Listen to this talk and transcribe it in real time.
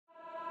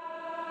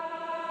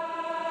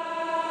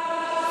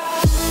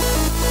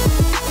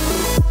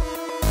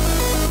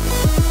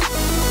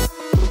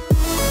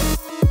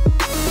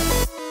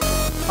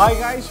Hi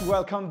guys,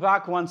 welcome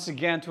back once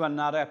again to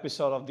another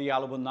episode of the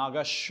Alobo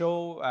Naga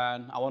show,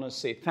 and I want to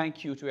say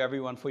thank you to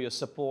everyone for your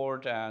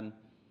support and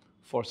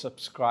for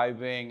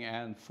subscribing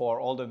and for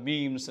all the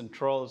memes and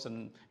trolls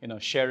and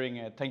sharing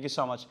it. Thank you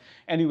so much.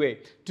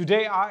 Anyway,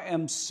 today I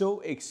am so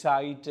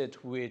excited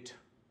with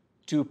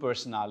two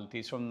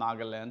personalities from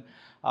Nagaland.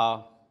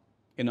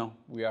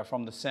 We are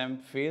from the same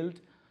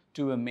field.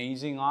 Two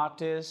amazing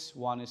artists.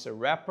 One is a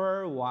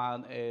rapper,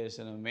 one is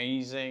an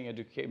amazing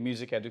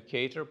music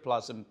educator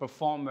plus a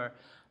performer.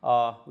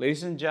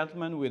 Ladies and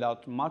gentlemen,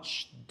 without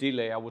much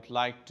delay, I would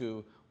like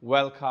to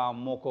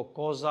welcome Moko,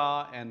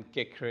 Koza and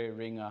Kekhrie,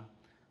 Ringa.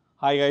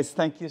 Hi guys,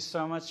 thank you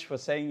so much for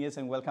saying yes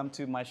and welcome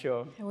to my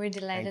show. We're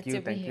delighted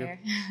to be here.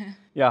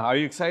 Yeah, are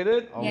you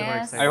excited? Oh,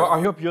 yes. I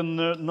hope you're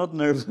not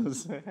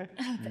nervous.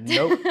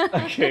 Nope.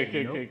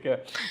 Okay.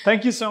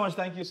 Thank you so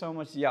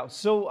much. Yeah,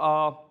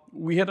 so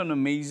we had an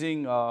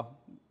amazing,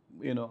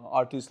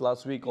 artist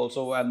last week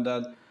also, and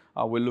then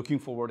we're looking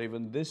forward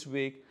even this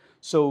week.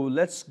 So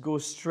let's go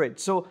straight.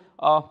 So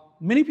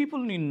many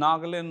people in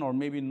Nagaland or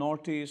maybe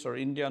Northeast or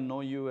India know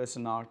you as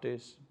an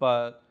artist,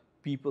 but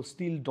people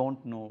still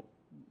don't know,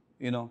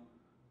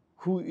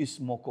 who is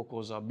Moko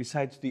Koza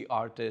besides the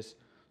artist.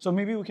 So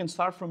maybe we can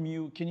start from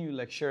you. Can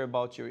you share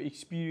about your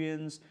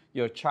experience,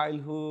 your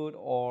childhood,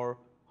 or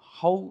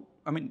how?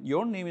 I mean,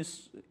 your name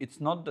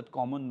it's not that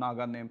common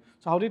Naga name.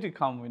 So how did it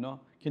come,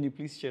 Can you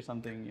please share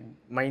something? Yeah.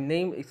 My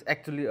name is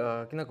actually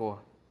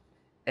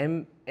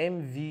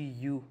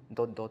MVU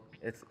dot dot.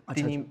 It's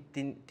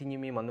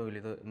Tinimi Manu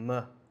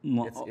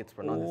It's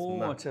pronounced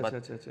Ma. But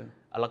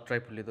Alak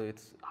tribe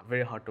it's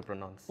very hard to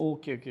pronounce.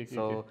 Okay.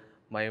 So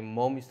my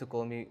mom used to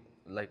call me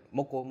like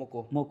Moko.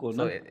 Moko,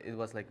 so no? it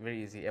was like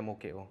very easy,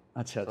 MOKO.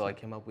 So I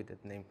came up with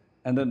that name.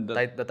 And then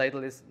the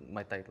title is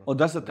my title. Oh,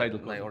 that's the title.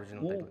 My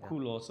original title. Oh,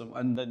 cool, awesome.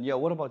 And then,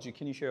 what about you?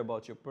 Can you share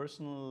about your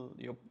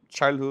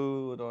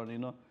childhood or,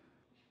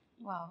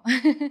 Wow.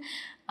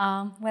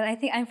 Well, I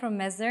think I'm from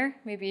Mezer.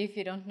 Maybe if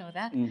you don't know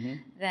that,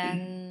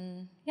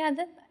 then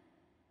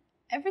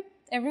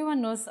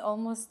everyone knows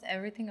almost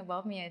everything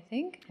about me. I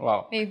think.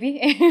 Wow. Maybe.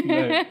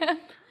 Right.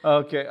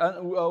 Okay.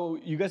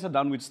 You guys are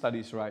done with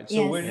studies, right?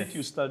 So yes. Where did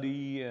you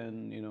study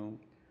and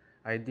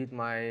I did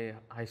my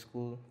high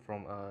school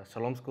from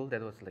Shalom School.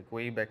 That was like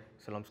way back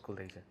Shalom School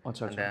days.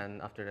 And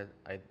then after that,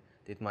 I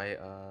did my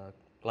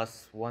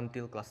class 1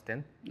 till class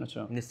 10.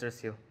 Minister's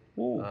Hill.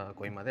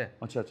 Kohima there.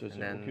 And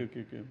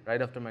then right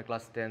after my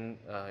class 10,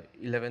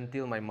 11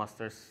 till my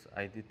master's,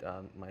 I did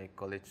my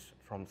college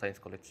from Science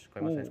College,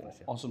 Kohima Science College.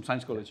 Yeah. Awesome,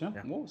 Science College, huh?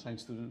 Yeah. Oh,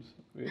 science students.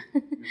 Great.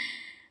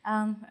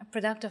 A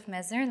product of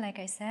Mezer, like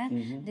I said.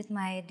 Did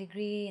my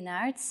degree in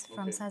arts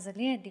from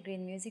Sazali, a degree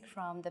in music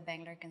from the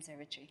Bangalore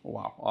Conservatory.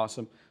 Wow,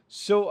 awesome.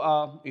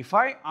 So if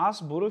I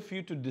ask both of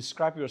you to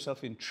describe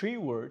yourself in 3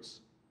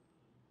 words,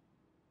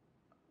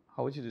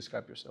 how would you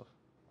describe yourself?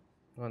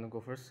 You want to go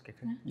first,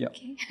 Kekhrie? Yeah.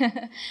 Okay.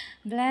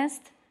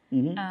 Blessed,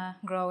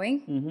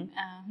 growing,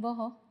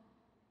 boho.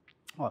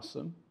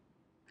 Awesome.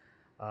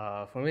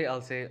 For me,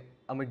 I'll say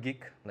I'm a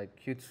geek, like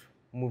huge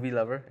movie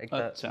lover.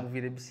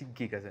 Movie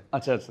geek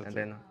and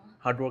then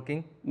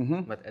hardworking,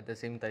 but at the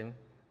same time,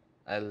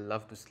 I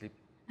love to sleep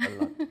a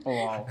lot. Oh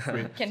wow!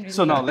 Great.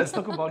 So now let's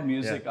talk about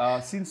music.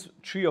 Since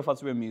 3 of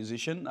us were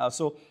musicians,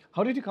 so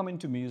how did you come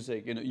into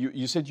music?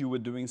 You said you were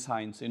doing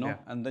science,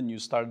 and then you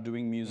started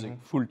doing music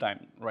full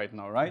time right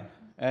now, right?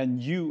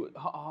 And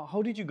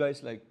how did you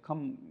guys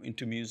come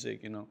into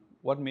music?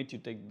 What made you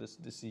take this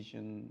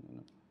decision?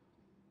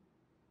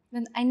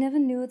 Then I never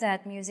knew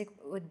that music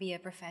would be a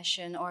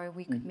profession or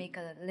we could make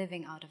a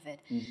living out of it.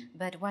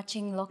 But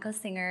watching local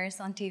singers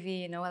on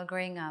TV, while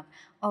growing up,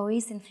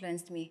 always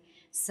influenced me.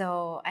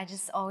 So I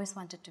just always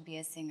wanted to be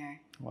a singer.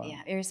 Wow.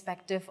 Yeah,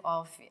 irrespective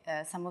of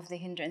some of the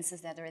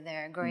hindrances that were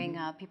there. Growing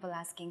up, people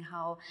asking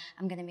how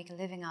I'm going to make a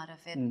living out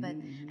of it. But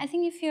I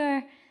think if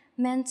you're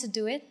meant to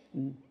do it,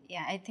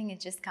 I think it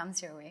just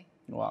comes your way.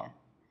 Wow. Yeah.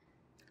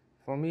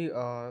 For me,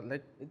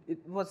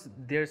 it was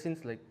there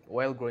since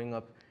while growing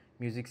up.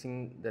 Music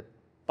scene that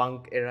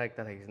punk era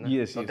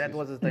Yes, so that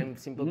was the time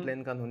Simple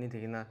Plan kan huni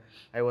thikina.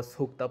 I was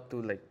hooked up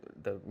to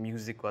the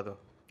music wado.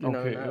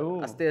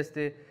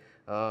 Aste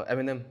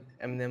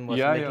Eminem was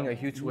making a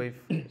huge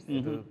wave.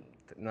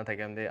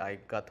 I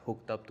got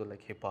hooked up to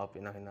hip hop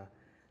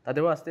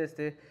Tadero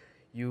aste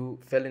you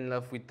fell in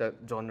love with the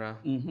genre.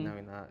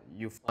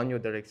 You found your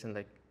direction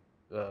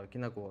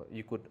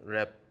you could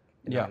rap.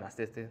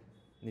 Aste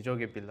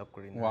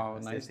Wow,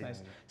 nice.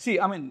 See,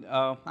 I mean,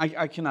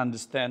 I can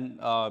understand,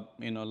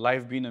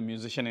 life being a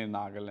musician in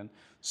Nagaland.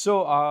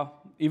 So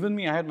even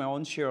me, I had my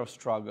own share of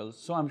struggles.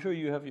 So I'm sure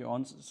you have your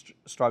own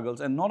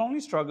struggles, and not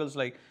only struggles.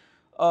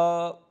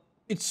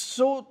 It's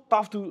so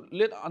tough to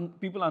let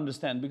people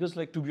understand because,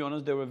 to be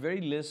honest, there were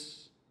very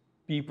less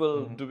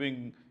people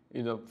doing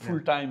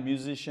full-time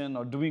musician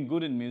or doing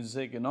good in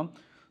music.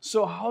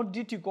 So how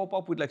did you cope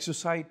up with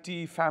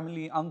society,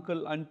 family,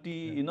 uncle,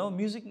 auntie,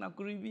 music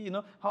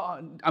nakuribi,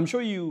 I'm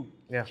sure you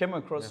came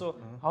across. So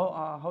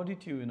how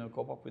did you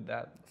cope up with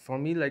that? For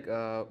me,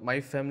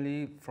 my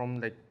family from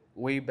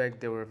way back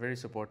they were very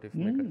supportive.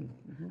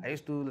 I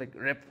used to like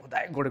rap.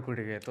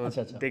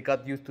 They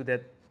got used to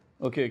that.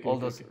 All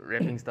those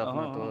rapping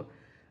stuff.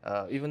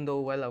 Even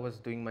though while I was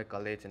doing my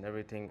college and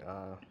everything,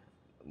 I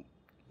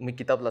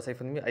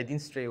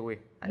didn't stray away.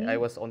 I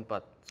was on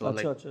path. So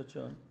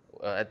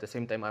at the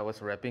same time I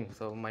was rapping.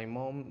 So my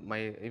mom,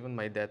 even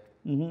my dad,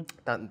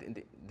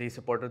 they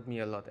supported me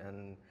a lot,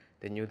 and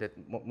they knew that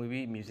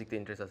maybe music the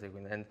interest us.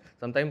 And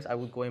sometimes I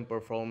would go and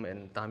perform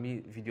and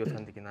tami videos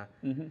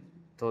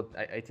So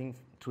I think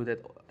through that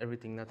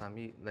everything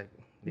tami like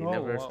they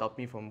never stopped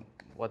me from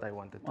what I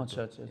wanted to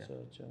do.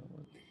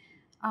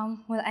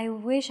 Well, I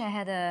wish I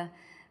had a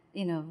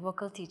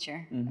vocal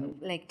teacher.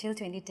 Like till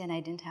 2010, I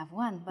didn't have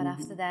one. But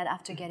after that,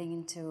 after getting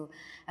into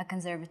a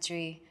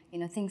conservatory,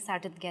 things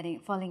started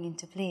falling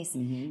into place.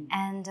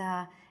 And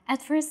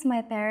at first,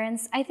 my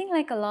parents, I think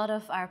like a lot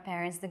of our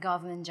parents, the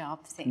government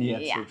job thing.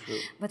 Yeah. True.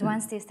 But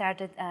once they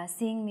started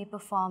seeing me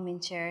perform in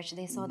church,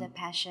 they saw the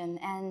passion.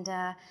 And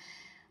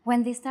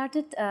when they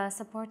started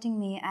supporting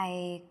me,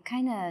 I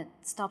kind of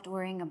stopped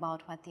worrying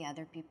about what the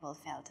other people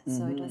felt.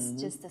 So it was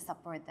just the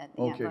support that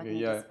brought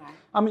me this far.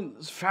 I mean,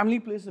 family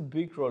plays a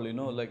big role,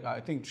 like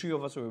I think 3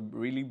 of us were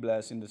really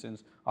blessed in the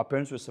sense our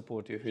parents were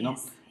supportive, know.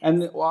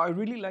 And I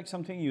really like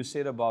something you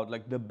said about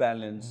like the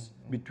balance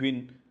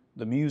between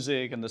the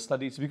music and the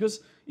studies,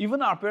 because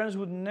even our parents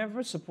would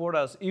never support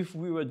us if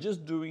we were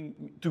just doing,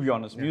 to be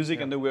honest,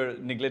 music and they were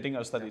neglecting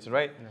our studies,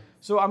 right?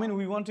 So, I mean,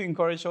 we want to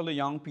encourage all the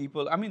young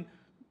people. I mean,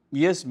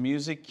 yes,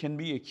 music can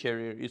be a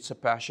career, it's a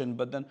passion,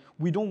 but then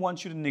we don't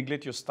want you to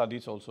neglect your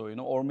studies also,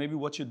 or maybe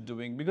what you're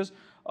doing. Because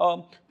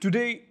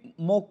today,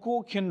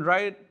 Moko can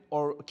write,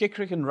 or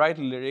Kekhrie can write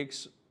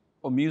lyrics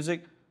or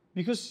music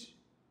because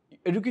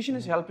education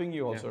is helping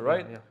you also,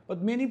 right?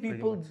 But many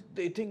people,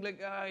 they think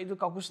like,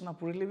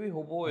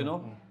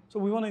 So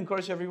we want to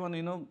encourage everyone,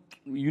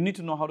 you need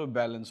to know how to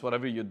balance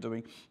whatever you're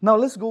doing. Now,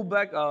 let's go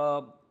back.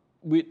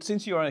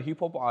 Since you're a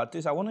hip-hop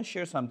artist, I want to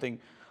share something.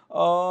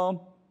 The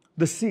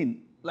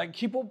scene. Like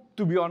hip-hop,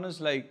 to be honest,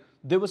 like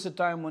there was a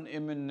time when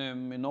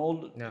Eminem and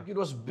all, it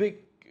was big.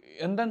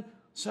 And then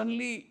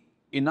suddenly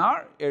in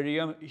our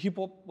area,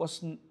 hip-hop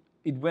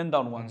it went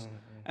down once.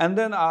 And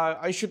then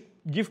I should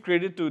give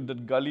credit to the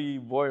gully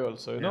boy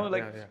also,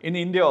 in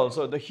India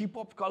also, the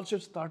hip-hop culture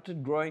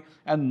started growing,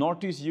 and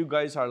Northeast, you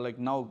guys are like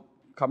now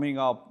coming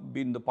up,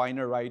 being the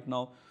pioneer right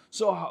now.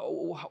 So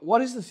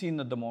what is the scene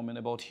at the moment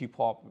about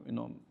hip-hop,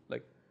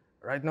 like?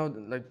 Right now,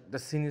 like the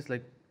scene is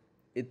like,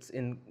 it's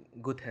in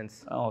good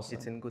hands. Awesome.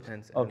 It's in good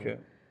hands. Okay.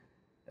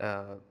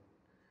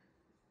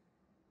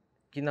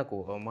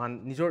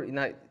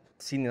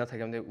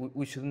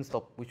 We shouldn't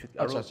stop. We should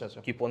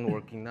keep on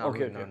working now.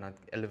 Not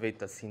elevate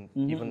the scene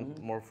even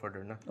more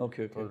further now.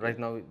 Okay. So right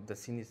now the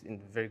scene is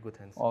in very good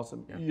hands.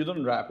 Awesome. You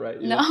don't rap,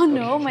 right? No,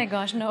 oh my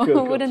gosh, no,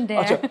 wouldn't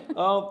dare.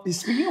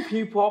 Speaking of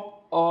hip hop,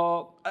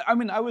 I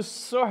mean, I was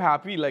so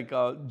happy. Like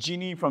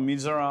Genie from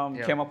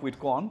Mizoram came up with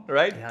Kon,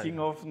 right? King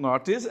of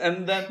Northeast,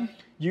 and then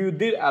you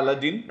did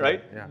Aladdin,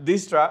 right?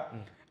 This track,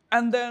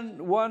 and then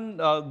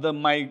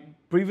my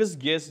previous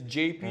guest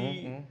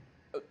JP.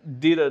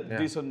 Did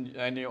this on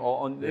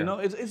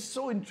it's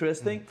so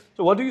interesting.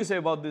 So what do you say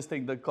about this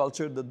thing, the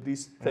culture that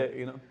this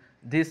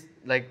this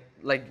like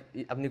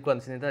apni ko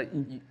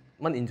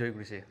man enjoy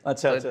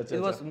it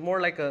was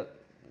more like a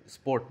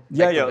sport.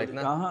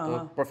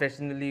 So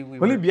professionally we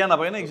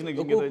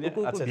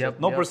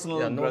no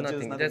personal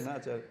nothing.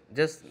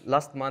 Just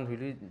last month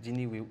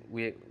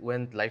we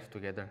went live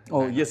together.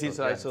 Yes, I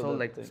saw so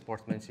like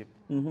sportsmanship.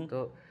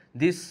 So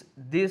this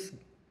this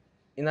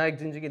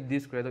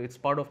credo, it's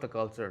part of the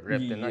culture.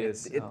 Rap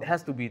it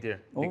has to be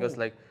there because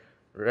like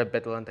rap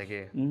battle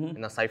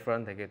in a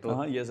cipher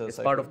it's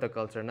part of the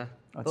culture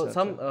so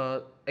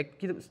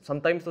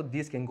sometimes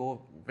this can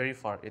go very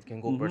far. It can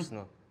go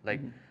personal.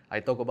 Like I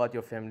talk about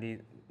your family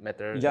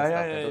matters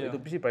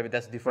and stuff. Private,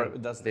 that's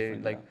different.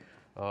 Like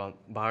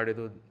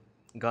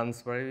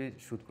guns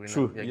shoot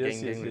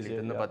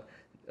gang but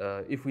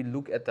if we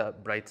look at the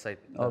bright side,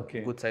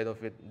 the good side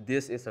of it,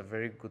 this is a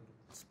very good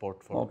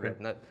sport for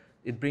rap.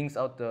 It brings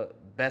out the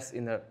best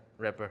in a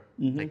rapper,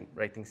 like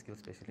writing skills,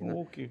 especially.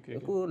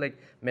 Like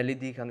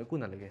melody,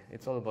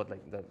 it's all about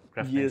like the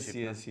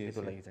craftsmanship.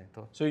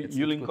 So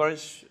you'll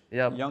encourage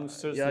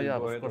youngsters to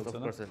go ahead also,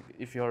 of course.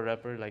 If you're a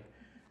rapper, like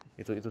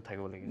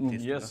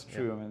yes,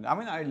 true. Man. I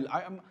mean,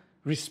 I'm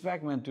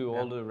respect, man, to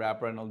all the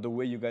rapper and all the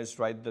way you guys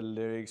write the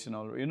lyrics and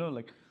all.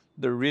 Like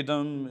the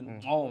rhythm.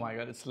 And, oh my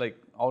God, it's like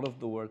out of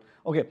the world.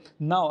 Okay,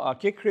 now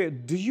Kekhrie,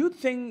 do you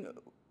think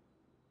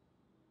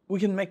we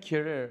can make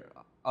career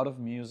out of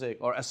music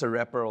or as a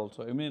rapper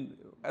also? I mean,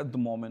 at the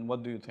moment,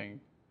 what do you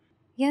think?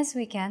 Yes,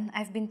 we can.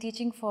 I've been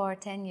teaching for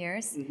 10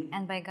 years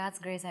and by God's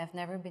grace, I've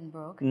never been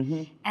broke.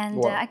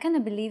 And I kind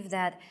of believe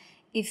that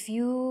if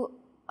you,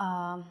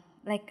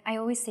 like I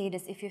always say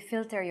this, if you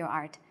filter your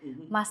art,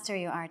 master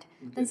your art,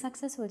 then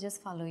success will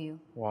just follow you.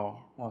 Wow,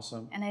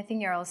 awesome. And I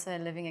think you're also a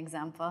living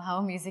example how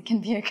music can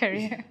be a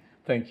career.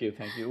 Thank you.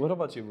 What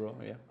about you, bro?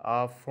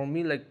 For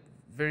me, like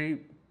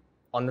very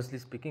honestly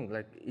speaking,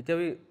 like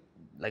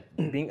like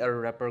being a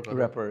rapper,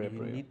 you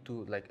need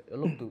to like a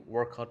lot to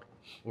work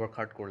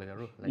hard core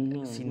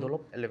like scene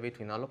develop, elevate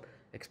develop,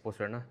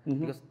 exposure na.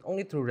 Because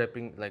only through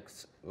rapping like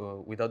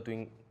without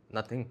doing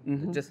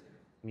nothing, just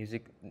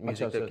music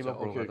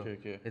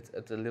okay.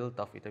 It's a little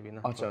tough it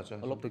na.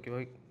 A lot to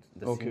give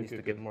the scene is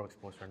to get more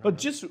exposure. But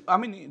just I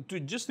mean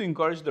to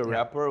encourage the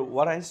rapper,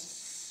 what I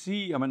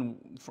see, I mean,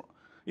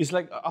 it's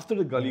like after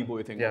the Gully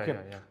Boy thing,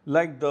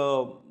 like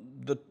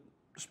the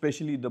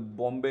especially the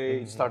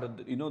Bombay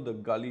started, you know, the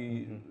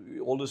Gully,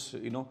 all this,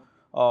 you know,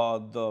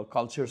 the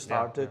culture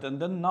started, and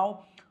then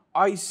now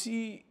I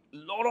see a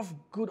lot of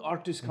good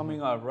artists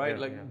coming out,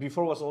 right?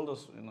 Before was all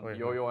those, you know,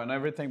 Yo-Yo and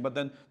everything, but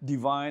then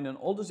Divine and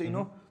all this, you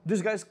know,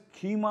 these guys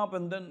came up,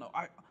 and then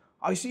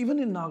I see even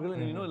in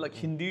Nagaland, you know, like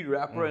Hindi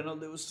rapper and all,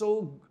 there was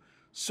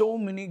so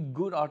many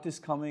good artists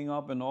coming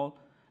up and all.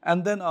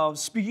 And then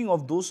speaking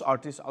of those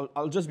artists,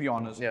 I'll just be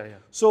honest.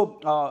 So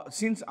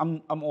since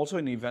I'm also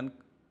an event,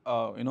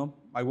 you know,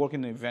 I work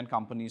in an event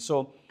company.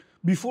 So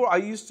before I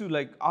used to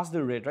like ask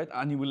the rate, right?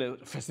 Annual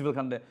festival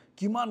kande,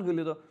 kiman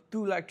gule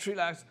 2 lakh, 3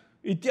 lakhs.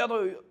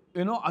 Itya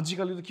you know,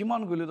 ajikali to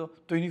kiman gule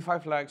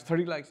 25 lakhs,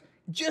 30 lakhs.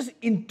 Just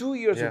in 2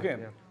 years, okay.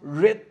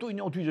 Rate to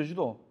in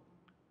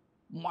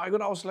my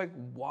God, I was like,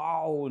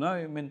 wow.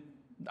 No,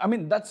 I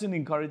mean that's an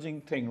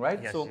encouraging thing, right?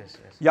 Yes.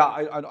 Yeah,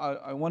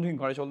 I want to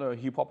encourage all the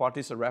hip hop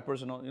artists, the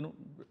rappers, and all. You know,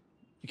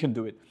 you can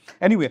do it.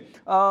 Anyway,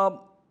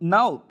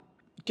 now,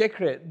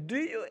 Kekhrie, do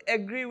you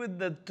agree with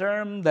the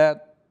term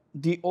that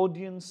the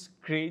audience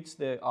creates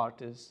the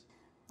artist?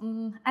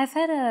 I've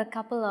had a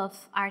couple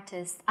of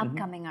artists,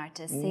 upcoming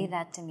artists, say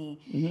that to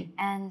me,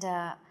 and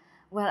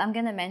well, I'm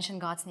gonna mention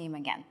God's name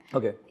again.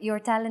 Okay. Your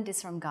talent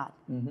is from God,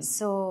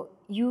 so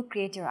you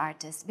create your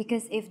artist.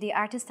 Because if the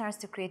artist starts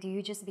to create you,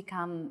 you just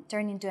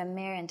turn into a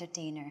mere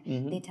entertainer.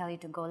 They tell you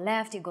to go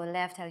left, you go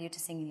left. Tell you to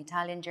sing in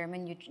Italian,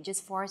 German. You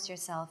just force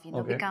yourself, you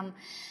know, become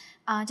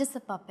just a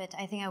puppet.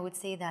 I think I would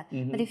say that.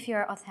 But if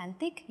you're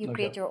authentic, you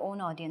create your own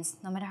audience.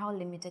 No matter how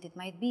limited it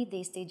might be,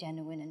 they stay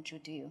genuine and true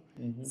to you.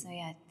 So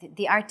yeah,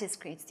 the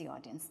artist creates the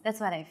audience. That's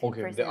what I feel.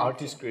 Okay, the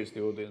artist creates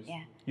the audience.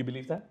 Yeah. You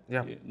believe that?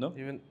 Yeah. No?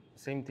 Even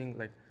same thing,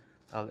 like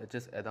I'll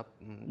just add up.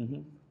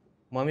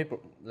 Mommy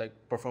like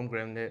perform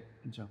gram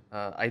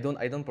I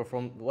don't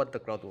perform what the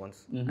crowd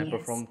wants. I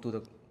perform to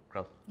the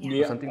crowd.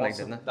 Yeah, something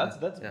awesome. like that.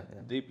 That's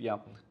deep. Yeah,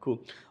 cool.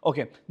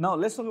 Okay, now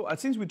let's talk about,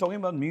 since we're talking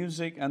about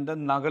music, and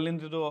then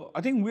Nagaland,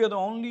 I think we are the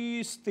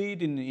only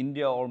state in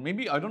India, or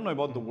maybe I don't know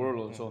about the world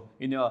also,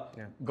 in a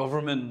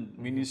government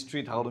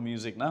ministry how the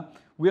music. Nah?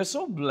 We are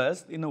so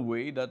blessed in a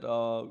way that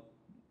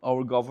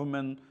our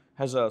government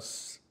has a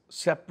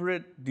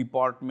separate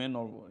department,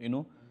 or you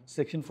know,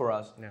 section for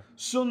us.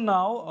 So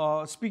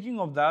now, speaking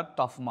of that,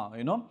 TAFMA,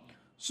 you know,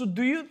 so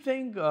do you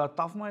think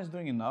TAFMA is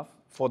doing enough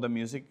for the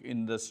music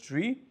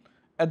industry,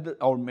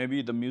 or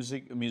maybe the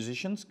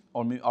musicians,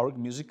 or our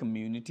music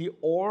community,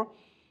 or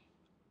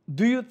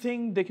do you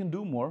think they can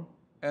do more?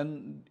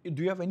 And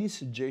do you have any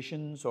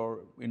suggestions,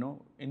 or you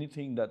know,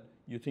 anything that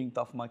you think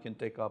TAFMA can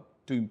take up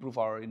to improve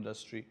our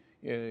industry?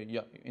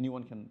 Yeah,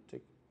 anyone can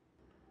take.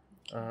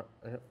 Sure.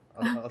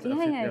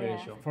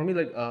 For me,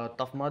 like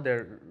TAFMA,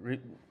 they're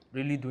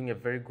really doing a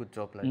very good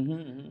job.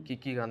 Like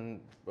Kiki can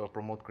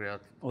promote Korea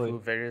through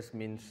various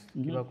means,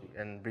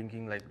 and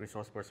bringing like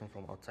resource person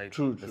from outside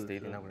the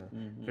state.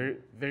 Very,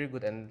 very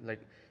good. And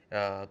like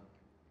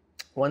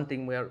one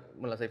thing we are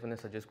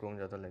suggest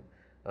like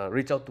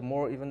reach out to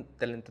more even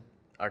talented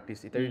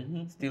artists. There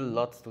still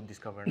lots to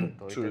discover.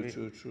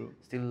 True.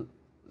 Still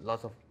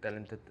lots of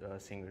talented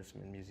singers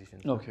and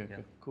musicians. Okay.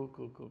 Cool.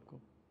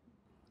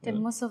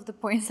 Most of the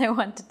points I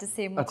wanted to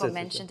say, Moko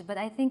mentioned, but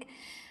I think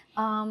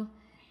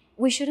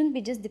we shouldn't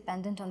be just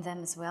dependent on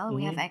them as well.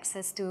 We have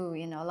access to,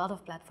 you know, a lot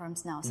of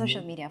platforms now,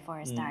 social media for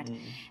a start,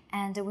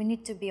 and we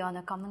need to be on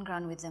a common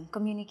ground with them.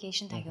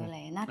 Communication,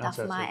 not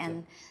TAFMA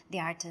and the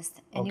artist,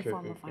 any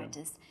form of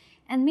artist.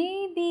 And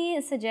maybe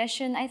a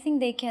suggestion, I think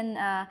they can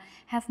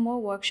have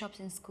more workshops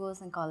in schools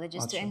and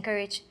colleges to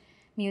encourage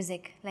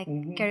music, like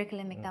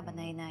curriculum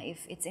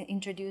if it's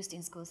introduced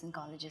in schools and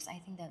colleges.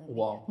 I think that would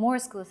be more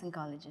schools and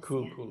colleges.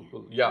 Cool.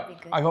 Yeah,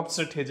 I hope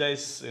Sir Teja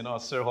is, you know,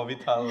 Sir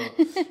Hovital,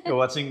 you're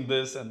watching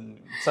this, and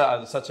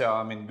such a,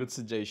 I mean, good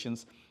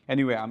suggestions.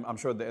 Anyway, I'm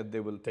sure they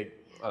will take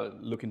a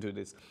look into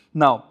this.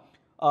 Now,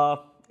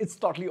 it's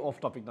totally off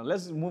topic now.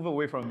 Let's move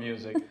away from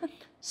music.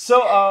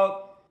 So,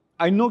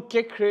 I know,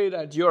 Kekhrie,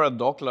 that you're a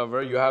dog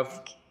lover. You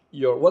have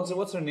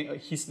what's her name?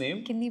 His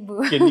name?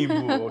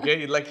 Kenibu.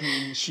 Okay, like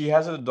she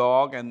has a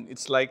dog, and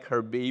it's like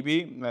her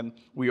baby, and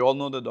we all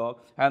know the dog.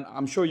 And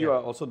I'm sure you are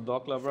also a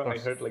dog lover. I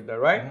heard like that,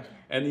 right?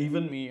 And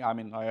even me, I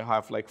mean, I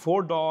have like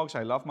 4 dogs.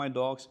 I love my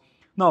dogs.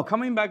 Now,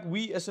 coming back,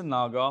 we as a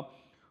Naga,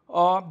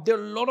 there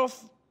are a lot of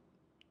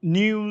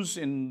news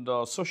in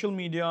the social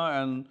media,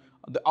 and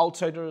the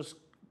outsiders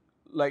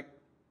like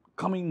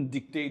coming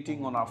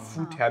dictating on our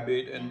food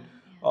habit, and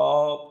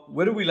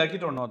whether we like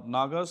it or not,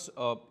 Nagas.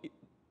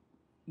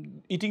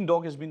 Eating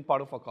dog has been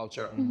part of our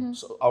culture,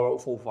 so our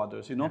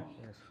forefathers, you know.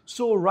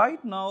 So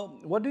right now,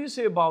 what do you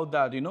say about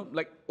that? You know,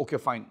 like, okay,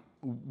 fine,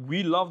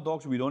 we love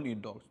dogs, we don't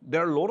eat dogs.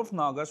 There are a lot of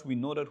Nagas, we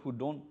know that, who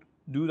don't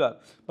do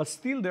that. But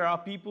still there are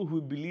people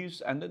who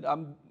believes and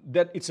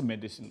that it's a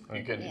medicine.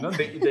 You can, you know,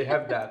 they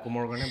have that.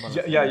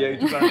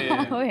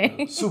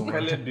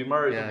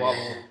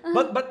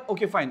 But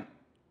okay, fine.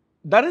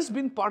 That has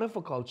been part of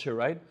a culture,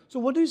 right? So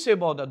what do you say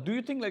about that? Do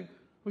you think like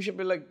we should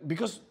be like,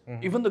 because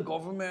even the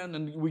government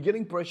and we're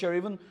getting pressure,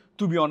 even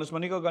to be honest,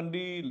 Manika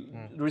Gandhi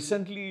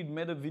recently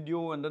made a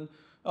video and then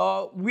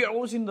we are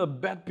always in the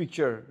bad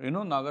picture, you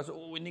know, Nagas,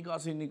 oh,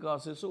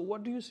 Nikase. So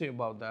what do you say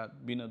about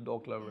that, being a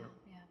dog lover?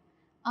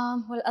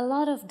 Well, a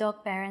lot of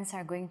dog parents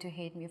are going to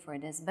hate me for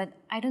this, but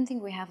I don't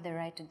think we have the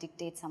right to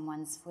dictate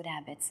someone's food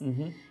habits,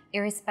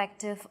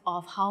 irrespective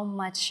of how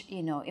much,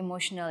 you know,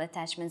 emotional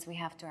attachments we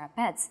have to our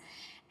pets.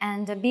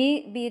 And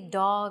be it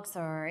dogs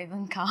or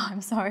even cow,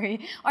 I'm sorry,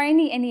 or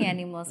any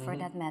animals for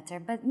that matter.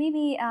 But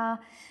maybe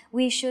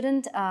we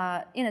shouldn't,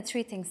 you know,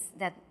 three things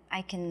that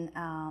I can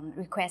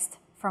request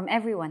from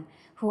everyone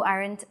who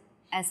aren't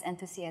as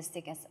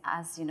enthusiastic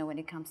as you know, when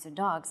it comes to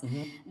dogs.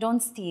 Don't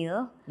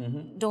steal,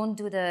 don't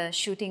do the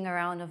shooting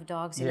around of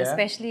dogs, you know,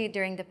 especially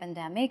during the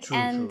pandemic.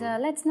 True.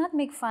 Let's not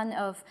make fun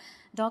of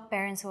dog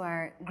parents who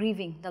are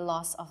grieving the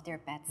loss of their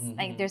pets.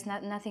 Like, there's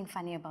nothing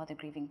funny about a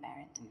grieving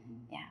parent.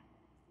 Yeah.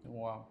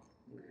 Wow.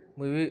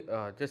 Maybe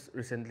just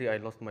recently I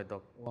lost my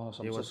dog. Wow,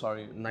 I'm so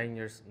sorry. 9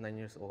 years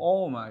old.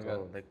 Oh my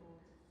God.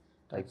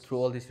 Like through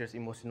all these years,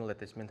 emotional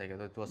attachment I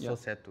got. It was so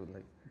sad to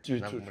like.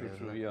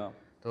 True. Yeah.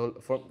 So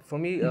for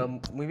me,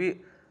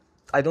 maybe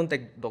I don't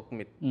take dog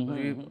meat.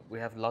 Maybe we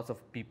have lots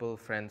of people,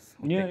 friends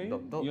who take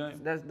dog.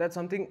 That's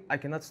something I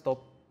cannot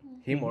stop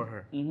him or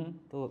her.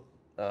 So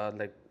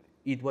like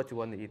eat what you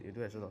want to eat. You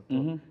do as well.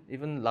 So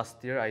even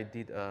last year I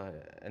did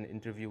an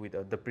interview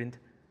with The Print.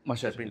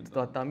 So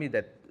Tami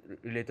that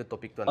related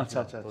topic to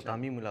so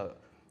Tami mula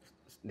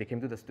they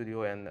came to the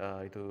studio and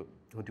itu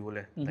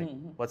like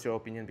what's your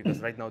opinion, because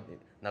right now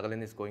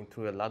Nagaland is going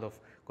through a lot of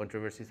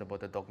controversies about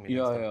the dog meat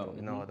and stuff. So,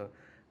 you know,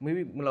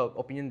 maybe mula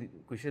opinion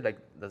we should like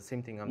the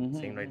same thing I'm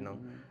saying right now.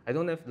 I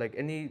don't have like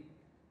any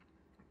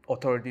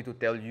authority to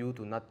tell you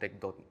to not take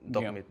dog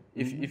meat.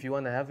 If you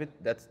want to have it,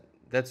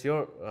 that's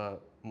your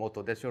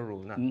motto, that's your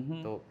rule.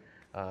 So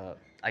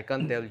I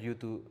can't tell you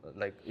to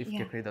like if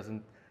Kekhrie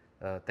doesn't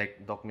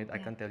take dog meat, I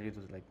can't tell you to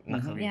like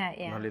nakawi,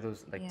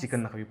 like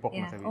chicken nakawi, pork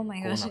nakawi. Oh my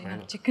gosh,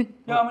 chicken.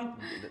 Yeah, I mean,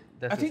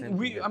 I think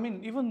I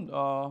mean, even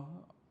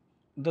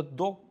the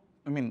dog,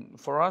 I mean,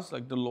 for us,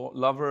 like the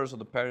lovers or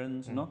the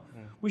parents, you know,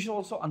 we should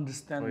also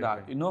understand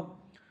that, you know,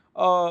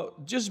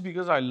 just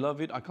because I love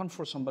it, I can't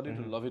force somebody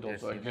to love it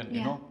also again,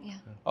 you know.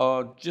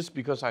 Just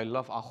because I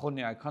love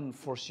ahone, I can't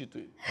force you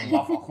to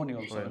love ahone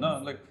also, you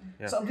know, like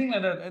something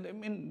like that. I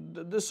mean,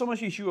 there's so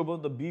much issue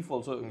about the beef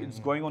also. It's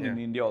going on in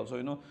India also,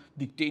 you know,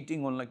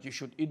 dictating on like you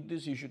should eat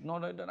this, you should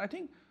not eat that. I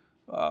think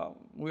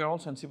we are all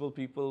sensible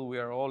people. We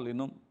are all, you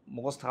know,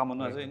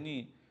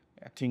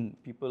 I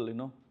think people, you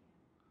know,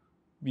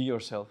 be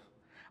yourself.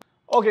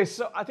 Okay,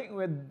 so I think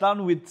we're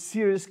done with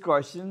serious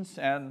questions,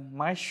 and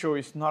my show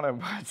is not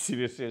about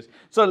serious.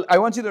 So I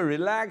want you to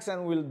relax,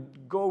 and we'll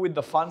go with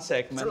the fun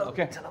segment.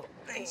 Okay.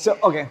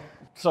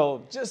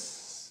 So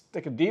just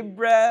take a deep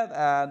breath,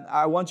 and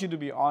I want you to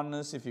be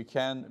honest, if you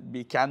can,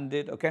 be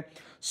candid. Okay.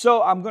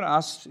 So I'm gonna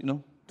ask, you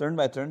know, turn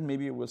by turn.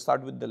 Maybe we'll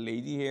start with the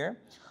lady here.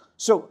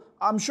 So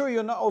I'm sure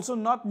you're also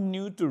not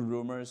new to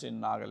rumors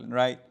in Nagaland,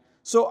 right?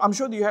 So I'm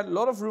sure you had a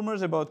lot of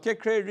rumors about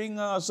Kekhrie,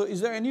 Ringa. So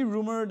is there any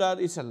rumor that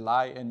is a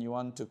lie and you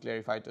want to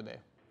clarify today?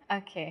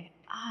 Okay.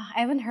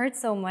 I haven't heard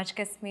so much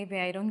because maybe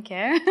I don't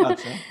care.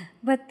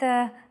 But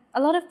a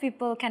lot of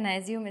people kind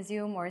of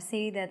assume or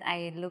say that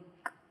I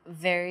look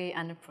very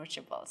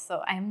unapproachable.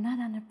 So I'm not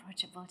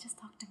unapproachable. Just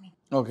talk to me.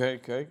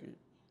 Okay.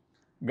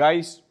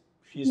 Guys,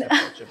 she's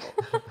approachable.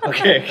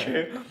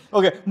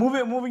 Okay.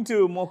 Moving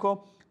to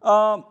Moko.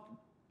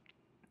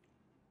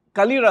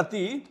 Kali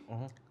rati,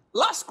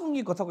 last kung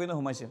ni kotha ko na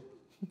humai se.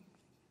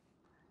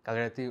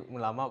 Kagarati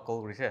mulama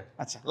call grise.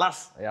 Acha,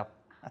 last. Yep.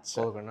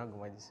 Call karna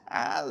gumai dis.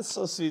 That's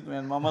so sweet,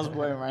 man. Mama's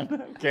boy, man.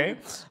 Okay.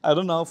 I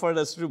don't know how far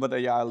that's true, but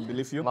yeah, I'll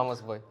believe you.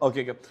 Mama's boy.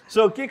 Okay, good.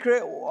 So,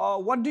 Kekhrie,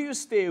 what do you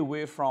stay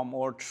away from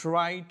or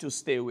try to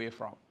stay away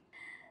from?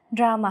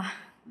 Drama.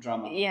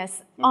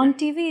 Yes. Okay. On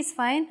TV is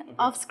fine. Okay.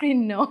 Off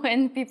screen, no.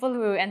 And people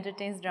who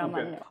entertains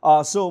drama,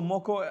 no. So,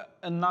 Moko,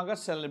 a Naga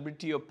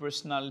celebrity or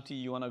personality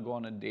you want to go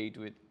on a date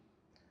with?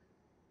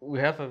 We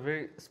have a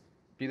very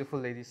beautiful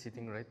lady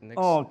sitting right next.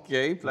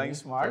 Okay, playing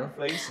smart,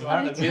 be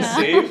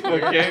safe.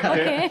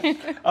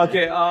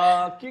 Okay.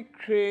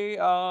 Kekhrie,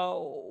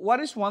 what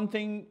is one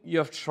thing you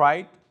have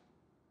tried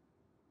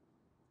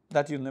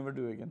that you'll never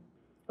do again?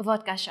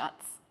 Vodka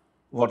shots.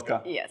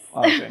 Vodka? Yes.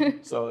 Okay,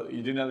 so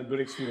you didn't have a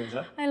good experience,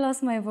 huh? I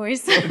lost my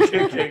voice.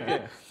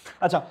 Okay.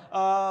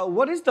 Acha,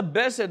 what is the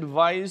best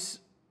advice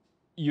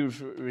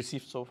you've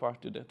received so far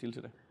till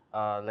today?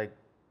 Like,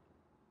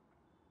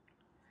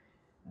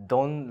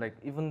 don't like,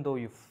 even though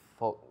you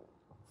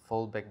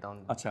fall back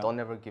down, don't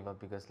ever give up,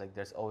 because like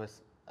there's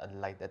always a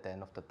light at the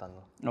end of the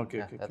tunnel.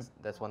 Okay.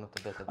 That's one of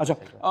the best advice.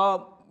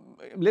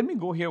 Let me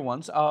go here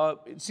once.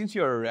 Since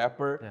you're a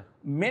rapper,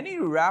 many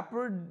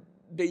rappers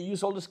they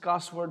use all this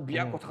cuss word,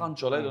 biya kothakan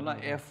cholai do na,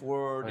 F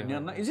word,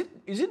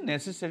 is it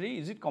necessary?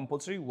 Is it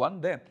compulsory?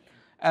 One day,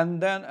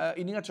 and then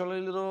ininga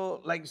cholai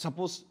little like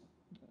suppose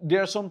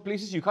there are some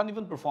places you can't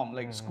even perform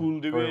like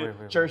school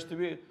dibe, church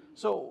dibe.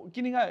 So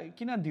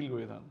kina deal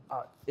with that?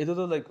 It is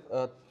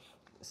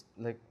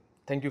like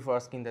thank you for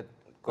asking that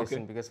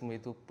question because me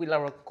to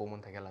pilar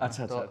common thake la.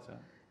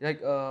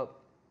 Like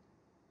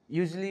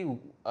usually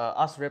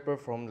us rappers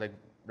from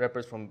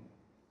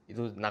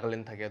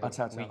Nagaland thake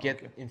we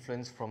get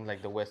influence from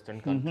like the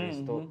Western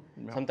countries. So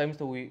sometimes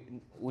we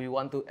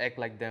want to act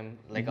like them,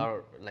 like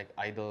our like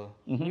idol.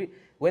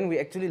 When we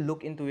actually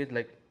look into it,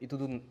 like itu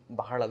do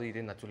bahar la do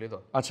ite nachule do.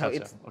 So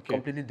it's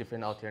completely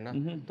different out here na.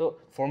 So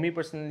for me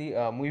personally,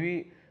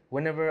 maybe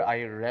whenever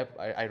I rap,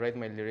 I write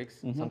my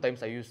lyrics.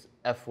 Sometimes I use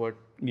F word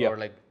or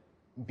like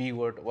B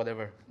word,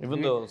 whatever.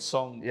 Even the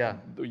song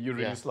you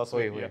released last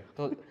week.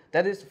 So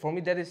that is for me.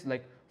 That is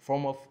like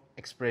form of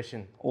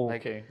expression.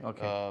 Like,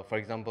 for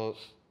example,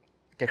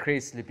 Kekhrie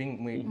is sleeping.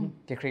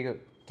 Kekhrie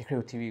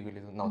TV guli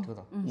do now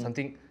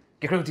something.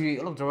 Kekhrie TV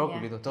alog jawab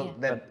guli do. So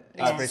that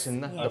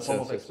expression, the form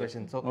of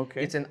expression. So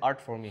it's an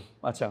art for me.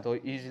 So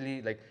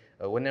usually like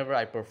whenever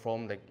I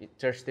perform, like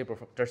church day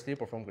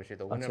perform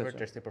whenever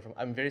church day perform,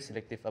 I'm very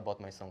selective about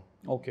my song.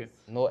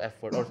 No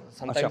F word, or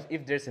sometimes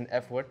if there's an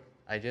F word,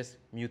 I just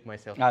mute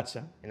myself.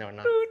 You know,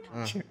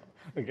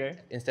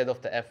 instead of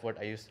the F word,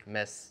 I use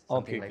mess,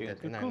 something like that.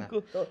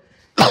 Cool. So,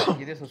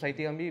 this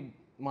society,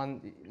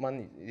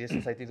 this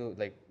society to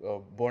like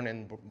born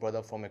and brought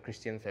up from a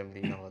Christian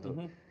family.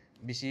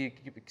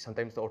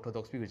 Sometimes the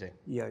Orthodox people.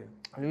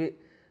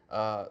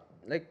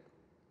 Like,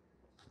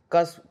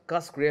 cause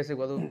crazy.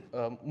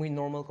 My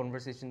normal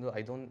conversation,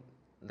 I don't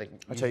like.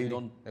 You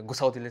don't go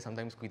south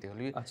sometimes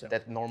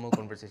that normal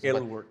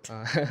conversation.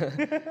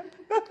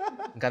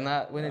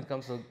 Ghana, when it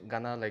comes to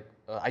Ghana, like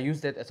I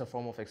use that as a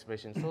form of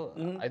expression. So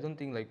I don't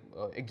think like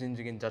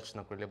exchanging judge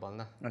na korle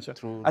balna.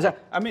 Through.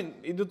 I mean,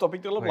 this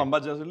topic to lamba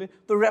jasuli.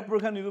 The rapper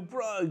can you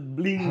pura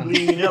bling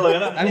bling niya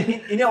lagana. I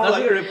mean, ini all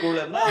like rap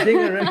korle. Being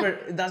a rapper,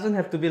 it doesn't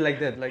have to be like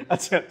that. Like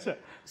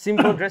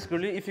simple dress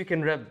korle, if you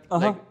can rap,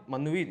 like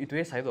manuwi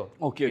itu side do.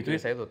 Itu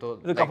side do. To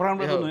kapra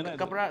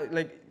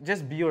like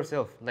just be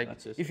yourself. Like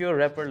if you're a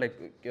rapper, like.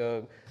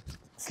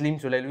 Slim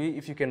chulai,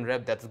 if you can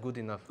rap, that's good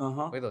enough.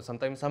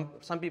 Sometimes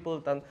some people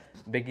done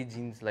baggy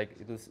jeans like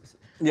it was.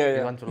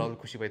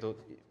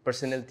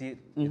 Personality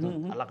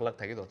alag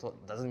thake do. So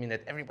doesn't mean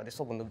that everybody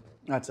so bundu.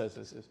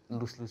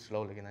 Loose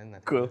slow like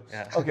that. Cool.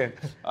 Okay.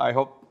 I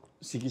hope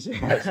Siki say.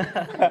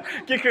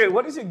 Kekhrie,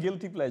 what is your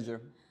guilty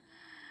pleasure?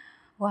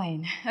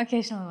 Wine.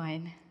 Occasional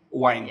wine.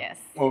 Wine. Yes.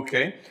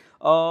 Okay.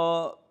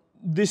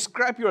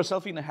 Describe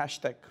yourself in a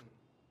hashtag.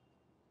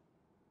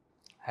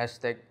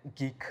 Hashtag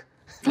geek.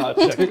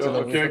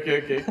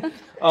 Okay.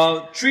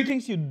 3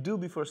 things you do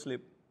before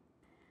sleep.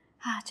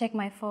 Check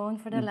my phone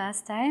for the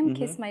last time,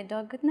 kiss my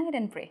dog goodnight,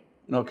 and pray.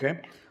 Okay.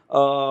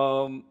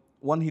 1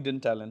 hidden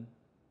talent.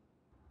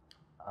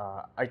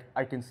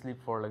 I can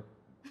sleep for like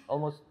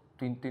almost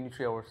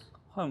 23 hours.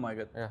 Oh my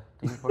god. Yeah,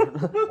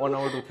 1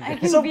 hour to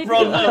 3. So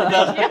proud of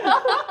that.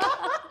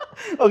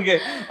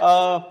 Okay.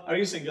 Are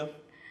you single?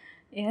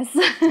 Yes.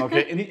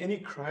 Okay. Any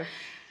crush?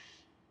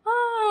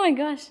 Oh my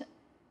gosh.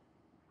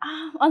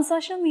 On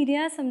social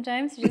media,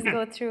 sometimes you just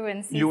go through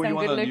and see some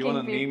good-looking people. You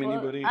want to name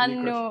anybody?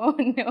 No.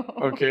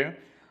 Okay.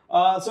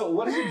 So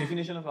what is the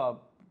definition of a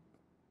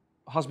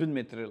husband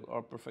material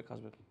or perfect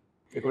husband,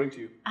 according to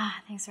you?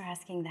 Thanks for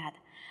asking that.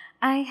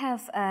 I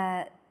have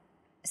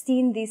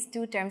seen these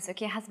 2 terms,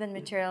 husband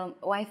material,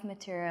 wife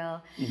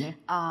material,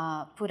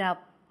 put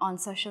up on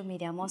social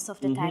media most of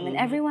the time, and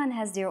everyone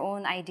has their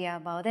own idea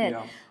about it.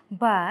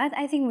 But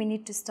I think we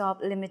need to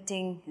stop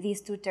limiting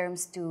these 2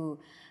 terms to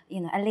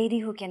a lady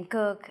who can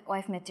cook,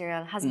 wife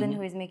material, husband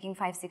who is making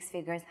 5-6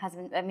 figures,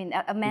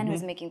 a man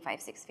who's making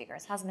 5-6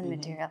 figures, husband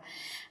material.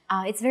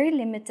 It's very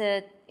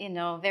limited,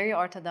 very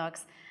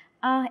orthodox.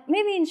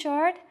 Maybe in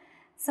short,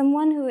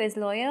 someone who is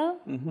loyal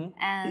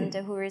and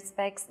who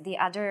respects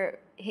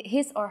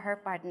his or her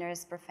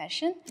partner's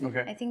profession.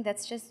 I think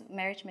that's just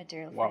marriage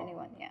material for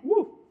anyone. Yeah.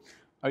 Woo.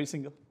 Are you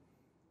single?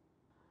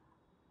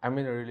 I'm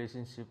in a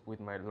relationship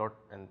with my Lord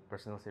and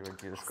personal Savior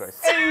Jesus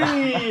Christ.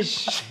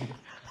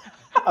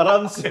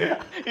 Aram se.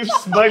 If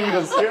Smile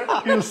was here,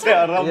 he'll say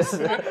Aram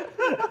se.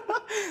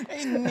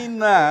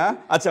 Nina.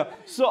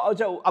 So,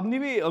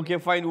 okay,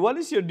 fine. What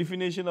is your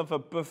definition of a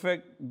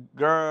perfect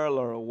girl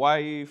or a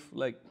wife,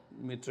 like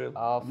material?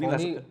 For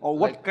me, or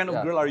what kind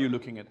of girl are you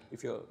looking at?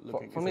 If you're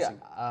looking for me,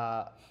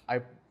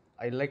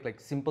 I like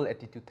simple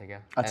attitude,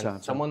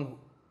 and someone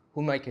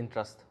whom I can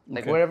trust.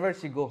 Like wherever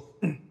she go,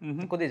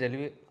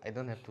 I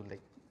don't have to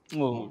like.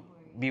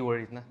 Be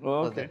worried, na?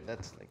 Okay.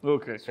 That's like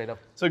straight up.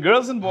 So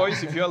girls and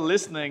boys, if you're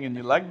listening and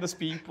you like these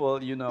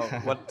people, you know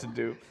what to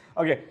do.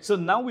 Okay, so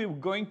now we're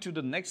going to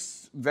the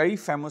next very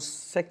famous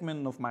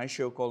segment of my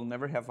show called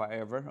Never Have I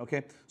Ever.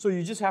 Okay, so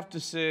you just have to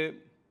say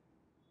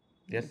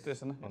yes.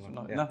 No.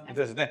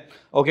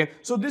 Okay,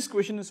 so this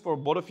question is for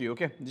both of you.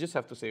 Okay, you just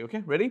have to say.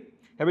 Okay, ready?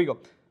 Here we go.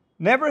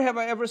 Never have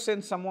I ever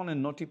sent someone a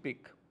naughty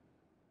pic.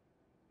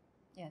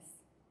 Yes.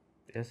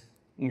 Yes.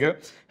 Okay.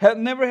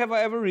 Never have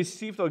I ever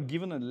received or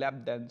given a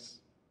lap dance.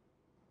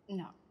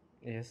 No.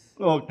 Yes.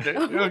 Okay.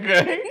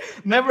 Okay.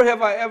 Never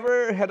have I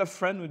ever had a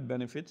friend with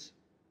benefits.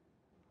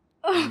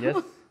 Yes.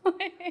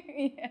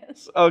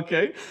 Yes.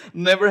 Okay.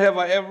 Never have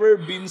I ever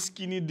been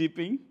skinny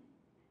dipping.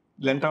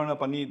 Lantana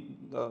pani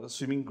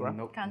swimming kora.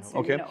 Nope. Can't Nope.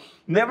 swim, Okay. no.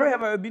 Never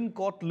have I been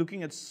caught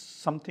looking at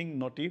something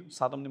naughty.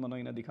 Sadam ni mano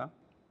ina dikha.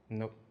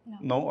 Nope.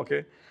 No.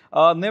 Okay.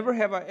 Never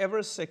have I ever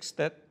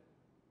sexted.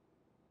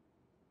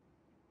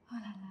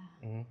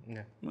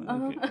 Yeah.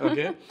 Okay.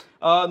 Okay.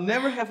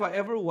 Never have I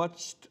ever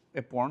watched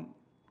a porn.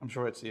 I'm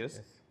sure it's yes.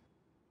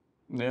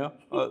 Yeah.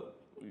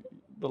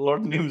 The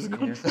Lord name is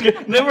good. Yes. Okay.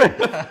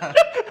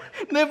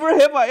 Never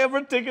have I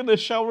ever taken a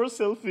shower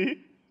selfie.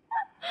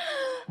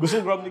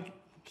 Ghusl gram ni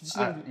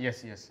Yes.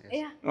 Yes. Yes.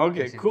 Yeah.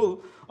 Okay, Yes,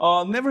 cool.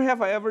 Never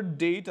have I ever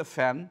dated a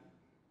fan.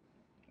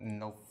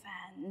 Nope.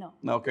 Fan, no.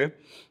 Okay.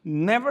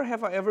 Never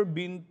have I ever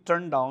been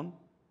turned down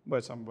by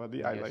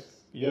somebody I Yes. like.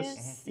 Yes. Yes,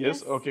 Yes.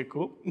 yes. Okay,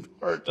 cool.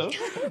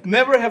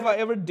 Never have I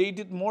ever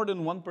dated more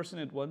than one person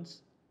at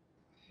once.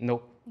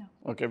 Nope.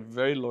 Okay,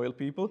 very loyal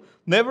people.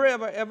 Never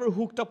have I ever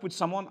hooked up with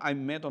someone I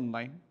met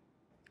online.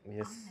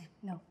 Yes.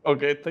 No.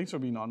 Okay, thanks for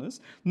being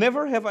honest.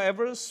 Never have I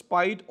ever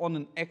spied on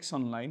an ex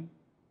online.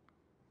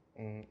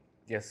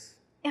 Yes.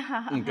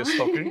 Okay,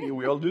 stalking.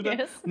 We all do that.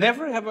 Yes.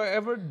 Never have I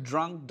ever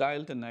drunk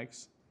dialed an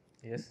ex.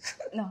 Yes.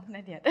 No,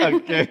 not yet.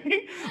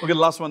 Okay. Okay,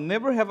 last one.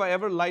 Never have I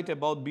ever lied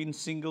about being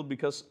single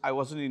because I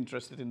wasn't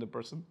interested in the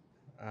person.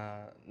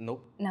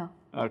 Nope. No.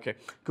 Okay,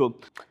 cool.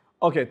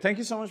 Okay, thank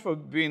you so much for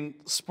being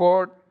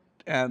sport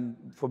and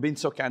for being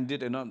so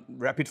candid and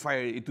rapid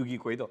fire.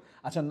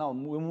 Achha, now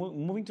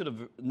moving to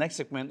the next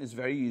segment is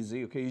very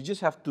easy. Okay, you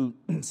just have to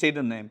say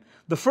the name.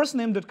 The first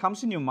name that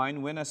comes in your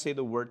mind when I say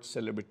the word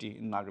celebrity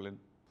in Nagaland.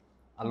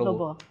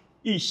 Alobo.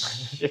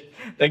 Ish.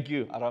 Thank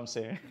you, Aram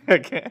se.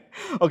 Okay.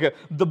 Okay.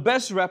 The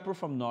best rapper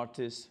from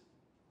Northeast.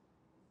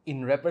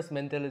 In rapper's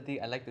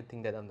mentality, I like to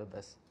think that I'm the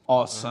best.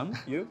 Awesome.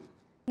 You?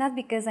 Not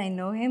because I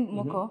know him,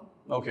 Moko.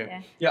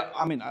 Okay. Yeah.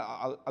 I mean,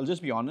 I'll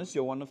just be honest.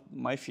 You're one of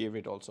my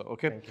favorite also.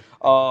 Okay. Thank you.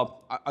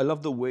 I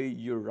love the way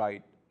you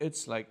write.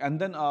 It's like, and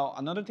then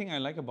another thing I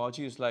like about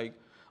you is like,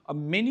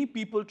 many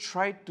people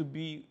try to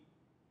be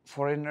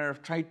foreigner,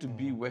 try to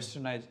be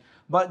westernized,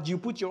 but you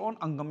put your own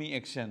Angami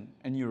accent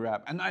and you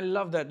rap. And I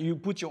love that you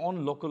put your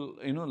own local,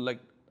 like,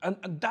 and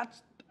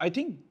that's, I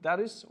think that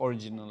is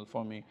original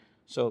for me.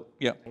 So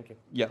yeah. Thank you.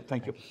 Yeah,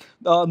 thank you.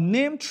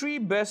 Name 3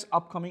 best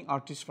upcoming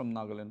artists from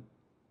Nagaland.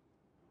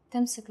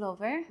 Temse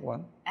Clover.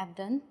 1.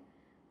 Abdon.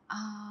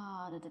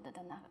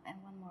 And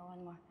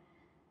one more.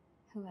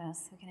 Who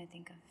else? Who can I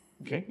think of?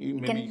 Okay.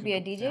 Can it be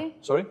a DJ?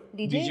 Sorry?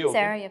 DJ? okay.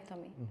 Sarah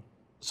Yeptomi.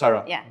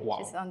 Sarah. Yeah, Wow.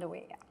 she's on the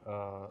way.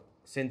 Yeah.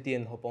 Senti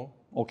and Hopong.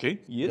 Okay.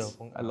 Yes.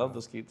 Hopong, I love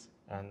those kids.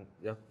 And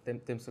yeah,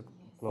 Temse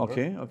Clover.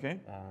 Okay. Okay.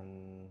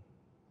 And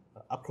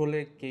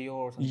Akrole Keyo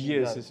or something.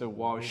 Yes. like It's that. a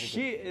wow. Really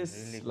She good. is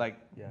Really good. like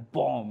Yeah.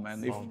 bomb,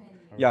 and if Bomb.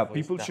 Her yeah, voice,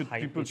 people the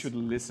high pitch. should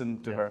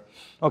listen to her.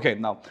 Okay.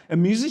 Now, a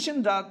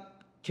musician that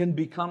can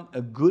become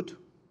a good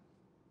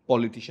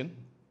politician.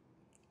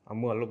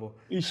 Amu Alobo.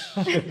 Ish.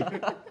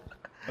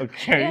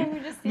 Okay. Yeah, we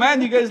just-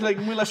 Man, you guys like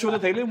mula show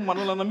that hele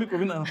manula nami ko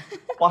bina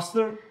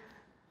pastor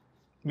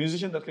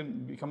musician that can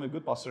become a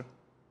good pastor.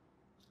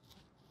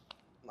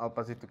 I'll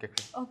pass it to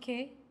Kekhrie.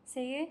 Okay.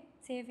 Say it.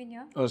 Say it,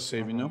 Vinyo. Oh,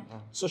 saving no.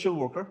 Social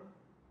worker.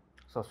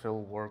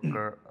 Social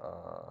worker.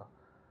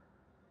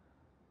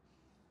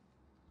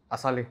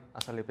 Asale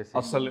Pesi.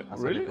 Asale.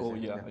 Really? Pesi, Oh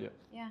yeah, yeah.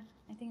 Yeah,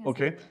 I think that's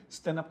Okay.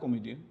 Stand-up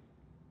comedian.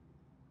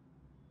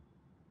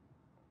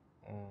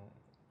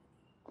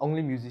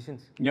 Only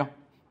musicians. Yeah.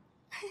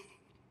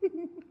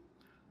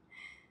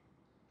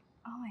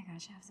 Oh my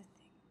gosh, I have to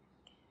think.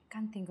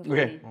 Can't think of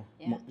Okay.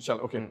 any. Yeah. Shall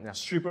okay. Yeah.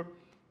 Stripper.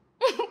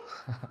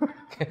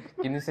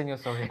 Can you send your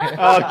story?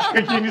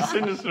 Can you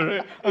send us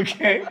a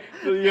okay?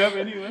 Do you have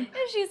anyone?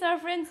 She's our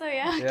friend, so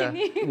yeah. Yeah. Can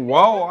you?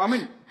 Wow. I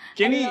mean,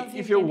 Kenny, love you,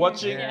 if you're Kenny.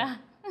 watching, Yeah.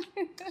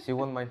 She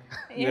won't mind.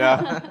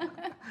 yeah.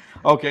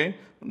 Okay.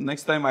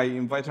 Next time I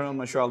invite her on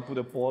my show, I'll put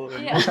a poll.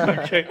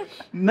 Okay.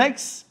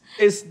 Next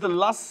is the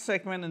last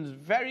segment, and it's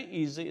very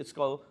easy. It's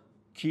called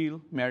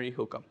Kill, Marry,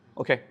 Hookup.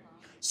 Okay.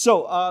 So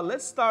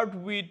let's start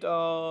with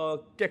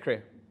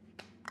Kekhrie.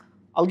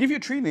 I'll give you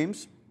 3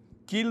 names: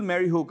 Kill,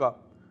 Marry, Hookup.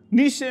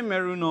 Nishe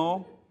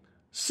Meruno,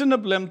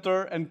 Sinap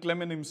Lemter, and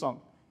Clement Imsong.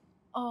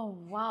 Oh,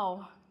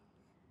 wow.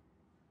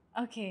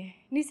 Okay.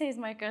 Nisa is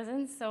my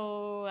cousin,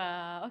 so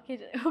okay,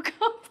 hook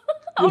up.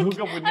 You'll hook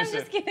up with I'm Nisa.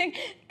 just kidding.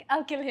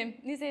 I'll kill him.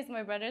 Nisa is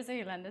my brother, so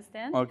he'll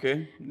understand.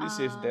 Okay.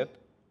 Nishe is dead.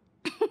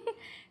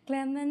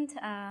 Clement,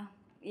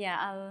 yeah,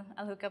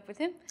 I'll hook up with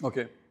him.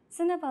 Okay.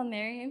 Sinap, I'll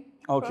marry him.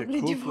 Okay, Probably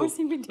cool, divorce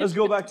him cool. Let's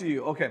go back to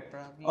you. Okay.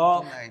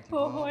 Oh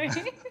boy.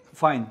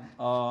 Fine.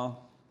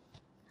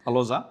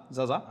 Aloza,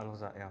 Zaza,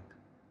 Aloza, yeah.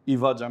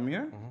 Eva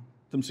Jamir,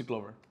 Tumsi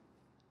Clover.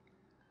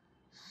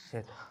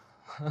 Shit.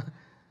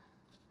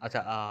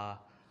 Acha,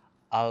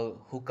 I'll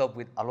hook up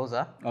with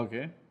Aloza,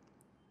 Okay.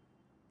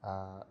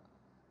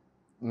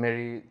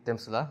 marry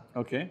Temsula,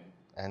 Okay.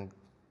 and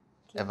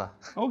Eva.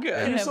 Okay.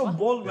 And you're so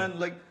bold, man.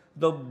 Like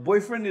the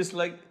boyfriend is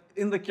like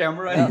in the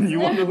camera and you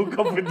want to hook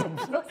up with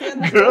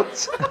the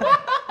girls.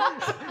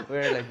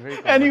 We're like very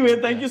anyway,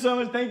 thank you so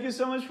much. Thank you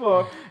so much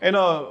for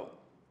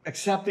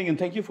accepting, and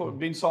thank you for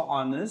being so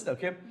honest.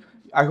 Okay,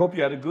 I hope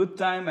you had a good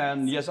time,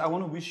 and yes, I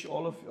want to wish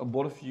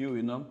both of you,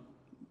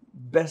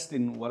 best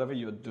in whatever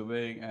you're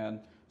doing, and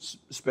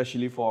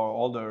especially for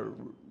all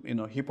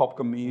the hip hop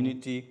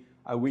community.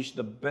 I wish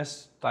the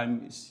best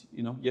time is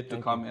yet to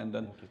come, and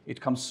then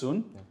it comes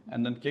soon.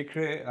 And then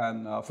Kekhrie,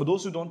 and for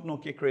those who don't know,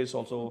 Kekhrie is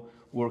also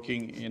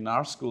working in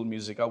our school,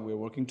 Musica. We're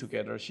working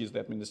together. She's the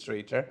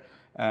administrator,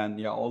 and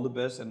yeah, all the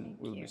best, and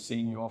we'll be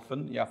seeing you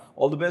often. Yeah,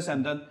 all the best,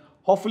 and then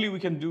hopefully we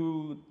can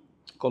do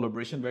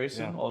collaboration very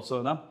soon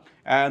also. No?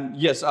 And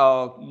yes,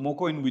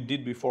 Moko and we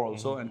did before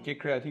also, and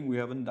Kekhrie I think we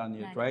haven't done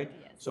yet, right?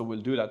 Yes. So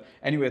we'll do that.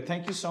 Anyway,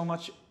 thank you so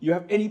much. You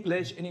have any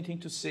pledge, anything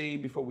to say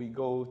before we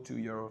go to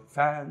your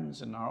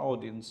fans and our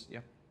audience?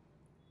 Yeah.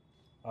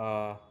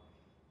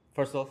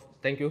 First off,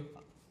 thank you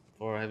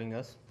for having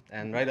us.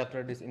 And right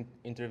after this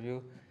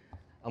interview,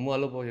 amu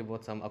Alobo he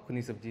bought some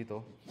apni sabji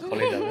to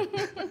college.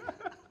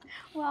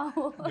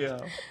 Wow. Yeah.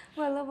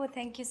 Well, Alobo,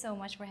 thank you so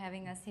much for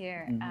having us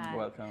here.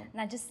 Welcome.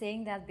 Not just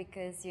saying that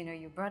because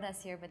you brought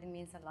us here, but it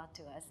means a lot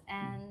to us.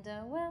 And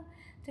well,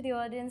 to the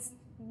audience,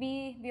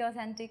 be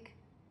authentic.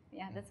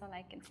 Yeah, that's all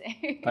I can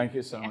say. Thank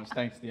you so much.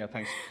 Thanks. Yeah,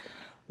 thanks.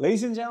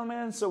 Ladies and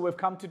gentlemen, so we've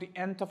come to the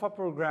end of our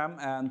program,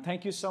 and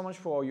thank you so much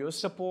for your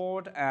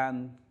support,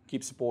 and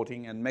keep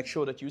supporting, and make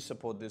sure that you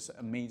support this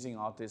amazing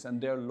artist. And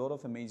there are a lot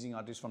of amazing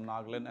artists from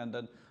Nagaland, and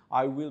then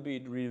I will be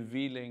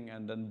revealing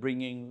and then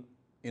bringing,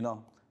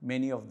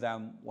 many of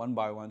them one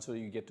by one, so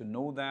you get to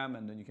know them,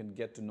 and then you can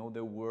get to know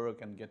their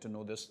work and get to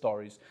know their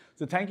stories.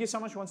 So thank you so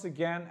much once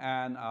again,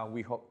 and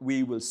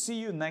we will see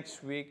you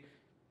next week.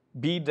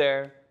 Be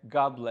there.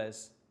 God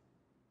bless.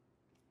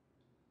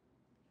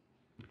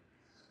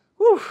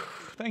 Whew,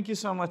 thank you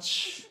so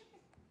much.